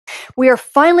We are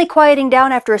finally quieting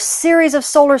down after a series of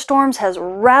solar storms has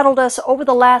rattled us over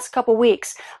the last couple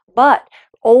weeks. But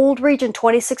old region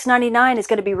 2699 is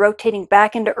going to be rotating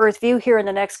back into Earth view here in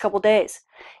the next couple days.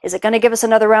 Is it going to give us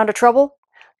another round of trouble?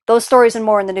 Those stories and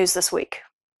more in the news this week.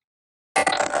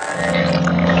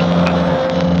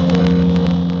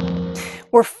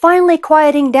 We're finally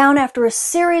quieting down after a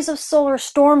series of solar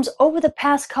storms over the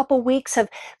past couple weeks have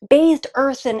bathed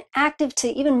Earth in active to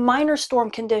even minor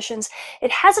storm conditions. It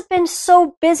hasn't been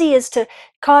so busy as to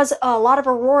cause a lot of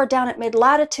aurora down at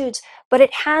mid-latitudes, but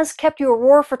it has kept you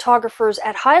aurora photographers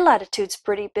at high latitudes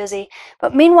pretty busy.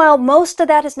 But meanwhile, most of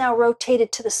that is now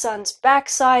rotated to the sun's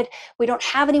backside. We don't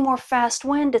have any more fast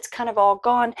wind. It's kind of all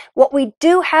gone. What we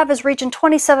do have is region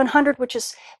 2700, which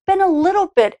has been a little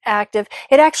bit active.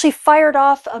 It actually fired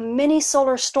off a mini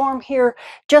solar storm here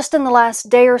just in the last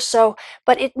day or so,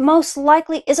 but it most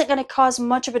likely isn't going to cause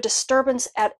much of a disturbance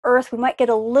at Earth. We might get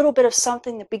a little bit of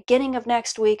something the beginning of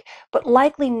next week, but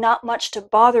likely not much to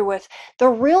bother with. The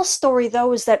real story,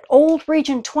 though, is that old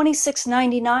region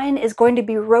 2699 is going to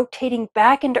be rotating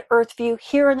back into Earth view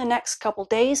here in the next couple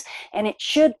days, and it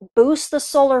should boost the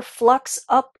solar flux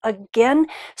up again.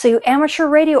 So you amateur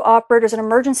radio operators and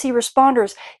emergency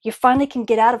responders, you finally can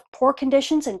get out of poor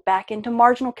conditions and back into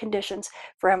marginal conditions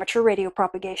for amateur radio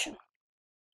propagation.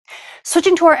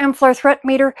 Switching to our M-flare threat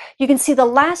meter, you can see the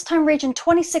last time region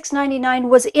 2699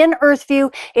 was in Earth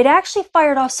view, it actually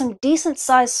fired off some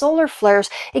decent-sized solar flares,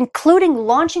 including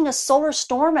launching a solar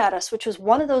storm at us, which was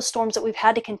one of those storms that we've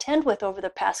had to contend with over the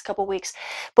past couple weeks.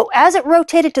 But as it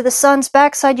rotated to the sun's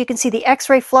backside, you can see the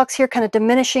X-ray flux here kind of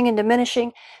diminishing and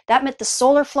diminishing. That meant the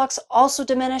solar flux also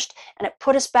diminished, and it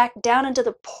put us back down into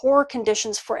the poor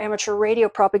conditions for amateur radio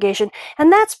propagation,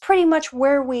 and that's pretty much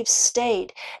where we've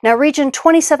stayed. Now, region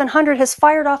 2700 has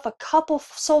fired off a couple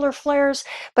solar flares,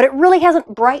 but it really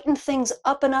hasn't brightened things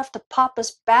up enough to pop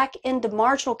us back into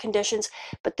marginal conditions.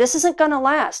 But this isn't going to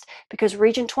last, because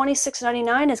region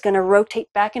 2699 is going to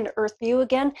rotate back into Earth view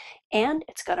again, and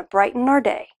it's going to brighten our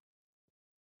day.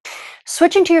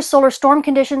 Switching to your solar storm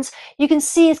conditions, you can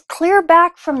see it's clear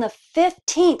back from the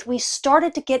 15th. We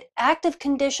started to get active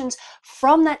conditions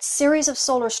from that series of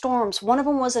solar storms. One of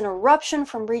them was an eruption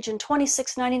from region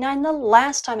 2699 the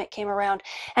last time it came around.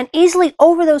 And easily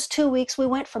over those 2 weeks, we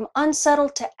went from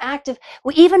unsettled to active.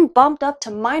 We even bumped up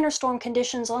to minor storm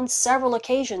conditions on several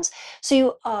occasions. So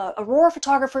you aurora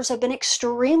photographers have been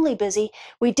extremely busy.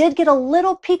 We did get a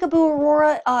little peekaboo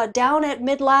aurora down at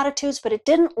mid-latitudes, but it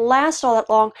didn't last all that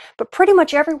long. But pretty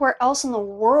much everywhere else in the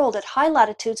world at high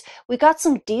latitudes, we got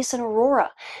some decent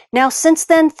aurora. Now, since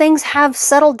then, things have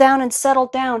settled down,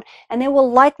 and they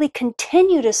will likely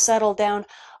continue to settle down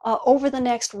over the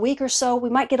next week or so. We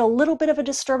might get a little bit of a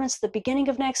disturbance at the beginning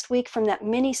of next week from that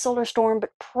mini solar storm,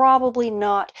 but probably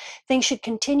not. Things should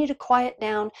continue to quiet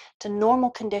down to normal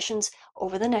conditions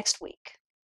over the next week.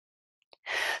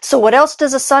 So what else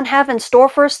does the sun have in store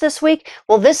for us this week?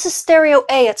 Well, this is stereo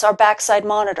A. It's our backside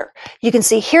monitor. You can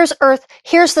see here's Earth,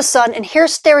 here's the sun, and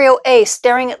here's stereo A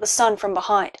staring at the sun from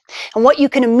behind. And what you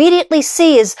can immediately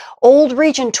see is old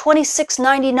region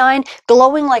 2699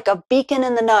 glowing like a beacon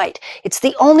in the night. It's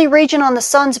the only region on the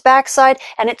sun's backside,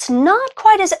 and it's not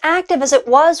quite as active as it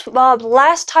was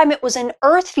last time it was in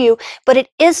Earth view, but it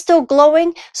is still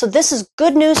glowing. So this is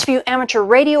good news for you amateur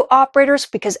radio operators,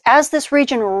 because as this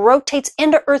region rotates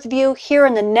into Earth view here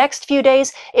in the next few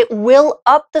days, it will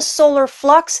up the solar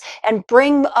flux and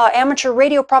bring amateur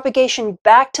radio propagation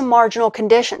back to marginal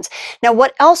conditions. Now,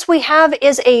 what else we have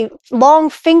is a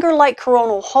long finger-like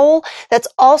coronal hole that's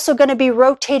also going to be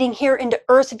rotating here into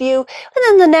Earth view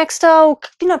within the next,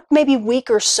 maybe week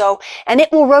or so, and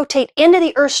it will rotate into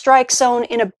the Earth strike zone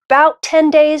in about 10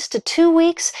 days to 2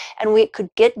 weeks, and we could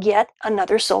get yet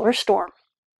another solar storm.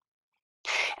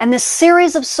 And this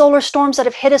series of solar storms that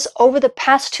have hit us over the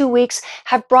past 2 weeks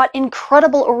have brought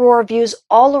incredible aurora views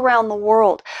all around the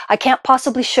world. I can't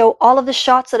possibly show all of the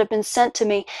shots that have been sent to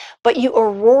me, but you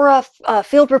aurora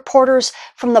field reporters,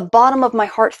 from the bottom of my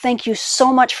heart, thank you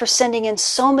so much for sending in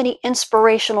so many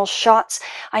inspirational shots.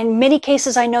 In many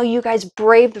cases, I know you guys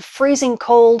braved the freezing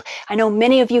cold. I know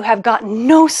many of you have gotten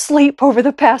no sleep over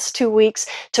the past 2 weeks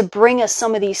to bring us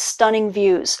some of these stunning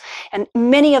views. And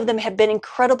many of them have been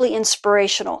incredibly inspirational.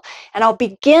 And I'll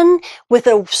begin with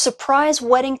a surprise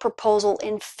wedding proposal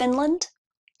in Finland.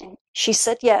 And she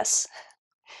said yes.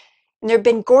 And there have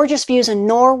been gorgeous views in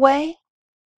Norway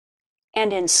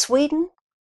and in Sweden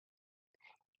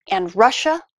and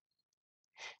Russia.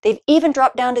 They've even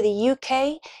dropped down to the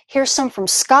UK. Here's some from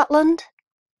Scotland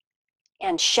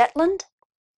and Shetland.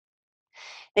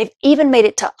 They've even made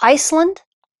it to Iceland.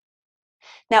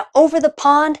 Now, over the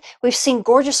pond, we've seen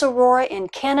gorgeous aurora in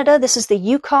Canada. This is the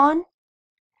Yukon.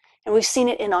 And we've seen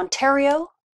it in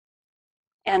Ontario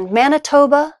and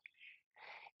Manitoba,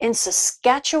 in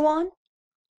Saskatchewan,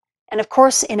 and of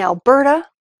course in Alberta.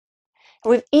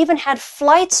 And we've even had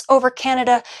flights over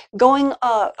Canada going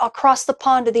across the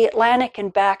pond to the Atlantic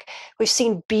and back. We've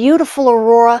seen beautiful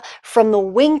aurora from the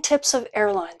wingtips of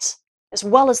airlines, as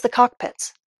well as the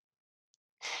cockpits.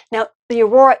 Now, the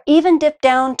aurora even dipped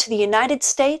down to the United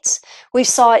States. We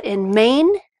saw it in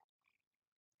Maine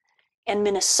and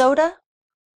Minnesota,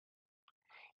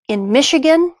 in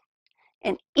Michigan,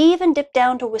 and even dipped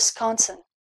down to Wisconsin.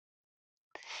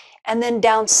 And then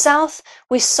down south,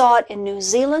 we saw it in New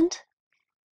Zealand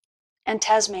and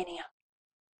Tasmania.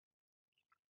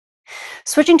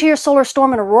 Switching to your solar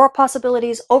storm and aurora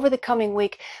possibilities over the coming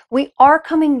week, we are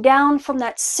coming down from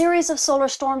that series of solar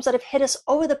storms that have hit us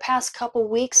over the past couple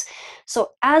weeks.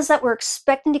 So as that, we're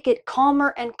expecting to get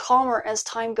calmer and calmer as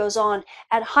time goes on.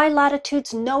 At high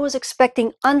latitudes, NOAA is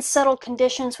expecting unsettled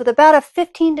conditions with about a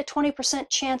 15 to 20%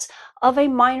 chance of a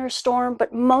minor storm,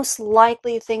 but most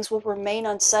likely things will remain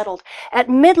unsettled. At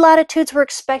mid-latitudes, we're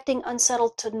expecting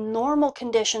unsettled to normal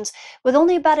conditions with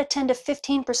only about a 10 to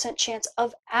 15% chance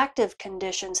of active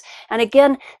conditions. And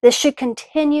again, this should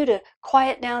continue to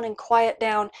quiet down and quiet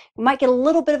down. You might get a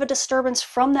little bit of a disturbance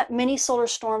from that mini solar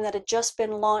storm that had just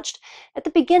been launched at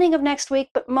the beginning of next week,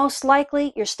 but most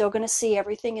likely you're still going to see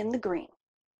everything in the green.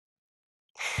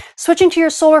 Switching to your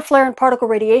solar flare and particle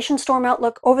radiation storm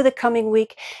outlook over the coming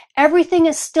week, everything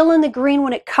is still in the green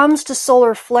when it comes to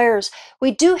solar flares.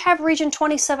 We do have region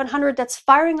 2700 that's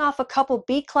firing off a couple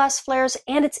B-class flares,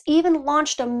 and it's even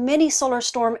launched a mini solar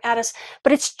storm at us,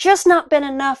 but it's just not been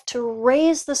enough to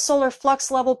raise the solar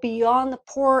flux level beyond the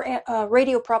poor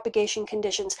radio propagation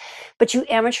conditions. But you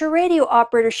amateur radio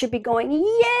operators should be going,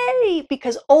 yay,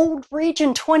 because old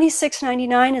region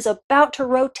 2699 is about to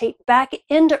rotate back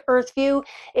into Earth view.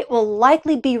 It will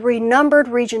likely be renumbered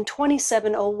region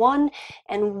 2701,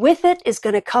 and with it is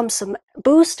going to come some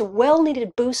boost,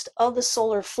 well-needed boost of the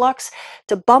solar flux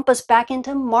to bump us back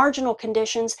into marginal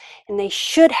conditions, and they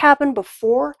should happen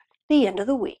before the end of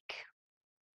the week.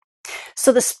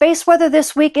 So the space weather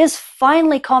this week is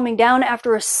finally calming down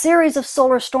after a series of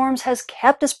solar storms has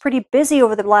kept us pretty busy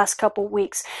over the last couple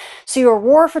weeks. So your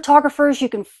Aurora photographers, you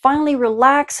can finally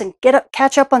relax and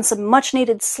catch up on some much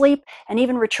needed sleep and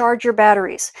even recharge your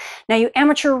batteries. Now you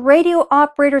amateur radio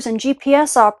operators and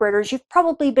GPS operators, you've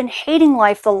probably been hating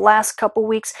life the last couple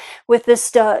weeks with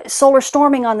this solar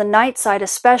storming on the night side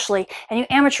especially, and you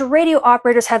amateur radio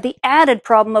operators have the added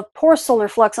problem of poor solar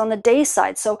flux on the day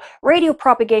side, so radio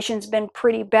propagation's been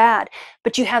pretty bad.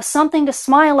 But you have something to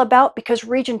smile about because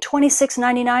region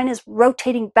 2699 is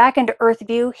rotating back into Earth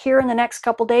view here in the next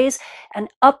couple days, and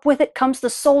up with it comes the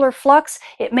solar flux.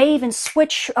 It may even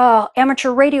switch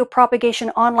amateur radio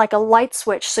propagation on like a light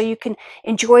switch, so you can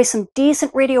enjoy some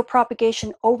decent radio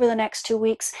propagation over the next 2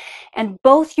 weeks. And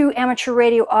both you amateur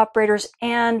radio operators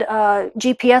and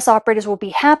GPS operators will be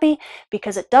happy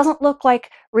because it doesn't look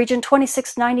like region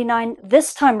 2699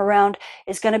 this time around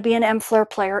is going to be an M-flare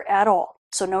player at all.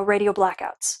 So no radio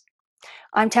blackouts.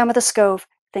 I'm Tamitha Scove.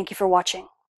 Thank you for watching.